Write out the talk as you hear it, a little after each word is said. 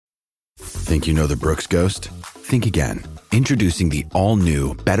Think you know the Brooks Ghost? Think again. Introducing the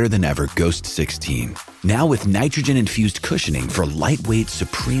all-new, better-than-ever Ghost 16. Now with nitrogen-infused cushioning for lightweight,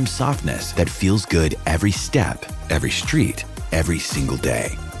 supreme softness that feels good every step, every street, every single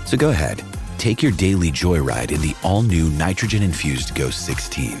day. So go ahead, take your daily joyride in the all-new nitrogen-infused Ghost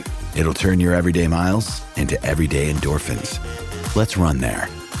 16. It'll turn your everyday miles into everyday endorphins. Let's run there.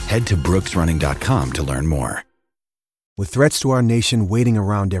 Head to brooksrunning.com to learn more. With threats to our nation waiting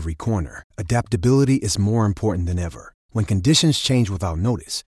around every corner, adaptability is more important than ever. When conditions change without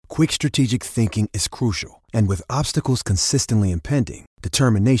notice, quick strategic thinking is crucial. And with obstacles consistently impending,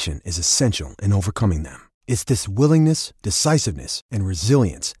 determination is essential in overcoming them. It's this willingness, decisiveness, and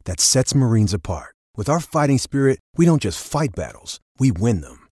resilience that sets Marines apart. With our fighting spirit, we don't just fight battles, we win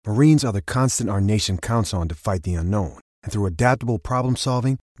them. Marines are the constant our nation counts on to fight the unknown. And through adaptable problem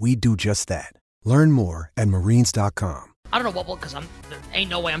solving, we do just that. Learn more at marines.com. I don't know what because there ain't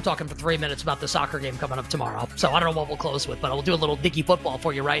no way I'm talking for 3 minutes about the soccer game coming up tomorrow. So I don't know what we'll close with, but I'll do a little Nicky Futbol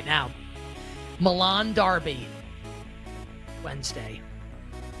for you right now. Milan Derby, Wednesday.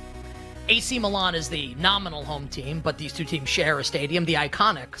 AC Milan is the nominal home team, but these two teams share a stadium, the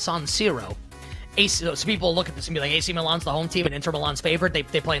iconic San Siro. So people look at this and be like, AC Milan's the home team and Inter Milan's favorite. They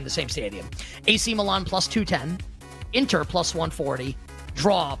play in the same stadium. AC Milan plus 210, Inter plus 140,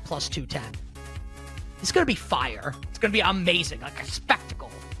 draw plus 210. It's going to be fire. It's going to be amazing, like a spectacle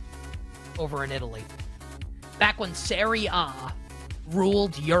over in Italy. Back when Serie A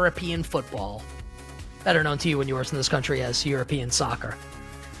ruled European football, better known to you and yours in this country as European soccer.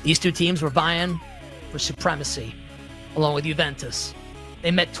 These two teams were vying for supremacy, along with Juventus.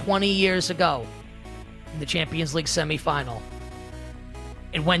 They met 20 years ago in the Champions League semifinal.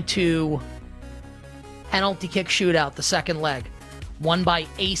 It went to penalty kick shootout, the second leg, won by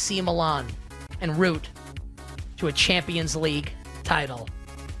AC Milan, en route to a Champions League title.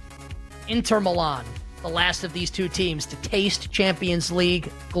 Inter Milan, the last of these two teams to taste Champions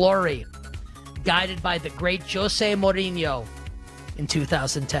League glory, guided by the great Jose Mourinho in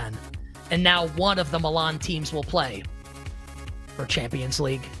 2010. And now one of the Milan teams will play for Champions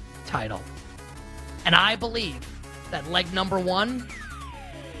League title. And I believe that leg number one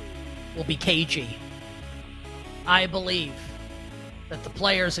will be cagey. I believe that the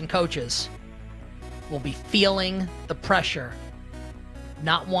players and coaches will be feeling the pressure,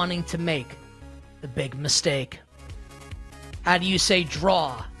 not wanting to make the big mistake. How do you say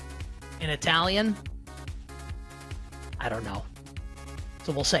draw in Italian? I don't know.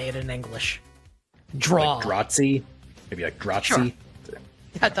 So we'll say it in English. Draw. Like grazie? Maybe like grazie? Sure.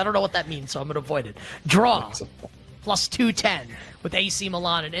 I don't know what that means, so I'm going to avoid it. Draw. Plus 210 with AC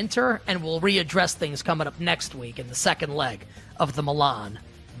Milan and Inter, and we'll readdress things coming up next week in the second leg of the Milan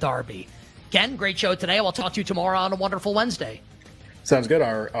Derby. Ken, great show today. We'll talk to you tomorrow on a wonderful Wednesday. Sounds good.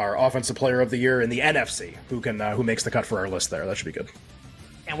 Our offensive player of the year in the NFC, who makes the cut for our list there. That should be good.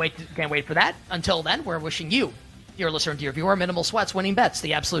 Can't wait for that. Until then, we're wishing you, dear listener and dear viewer, minimal sweats, winning bets,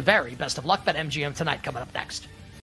 the absolute very best of luck. Bet MGM tonight coming up next.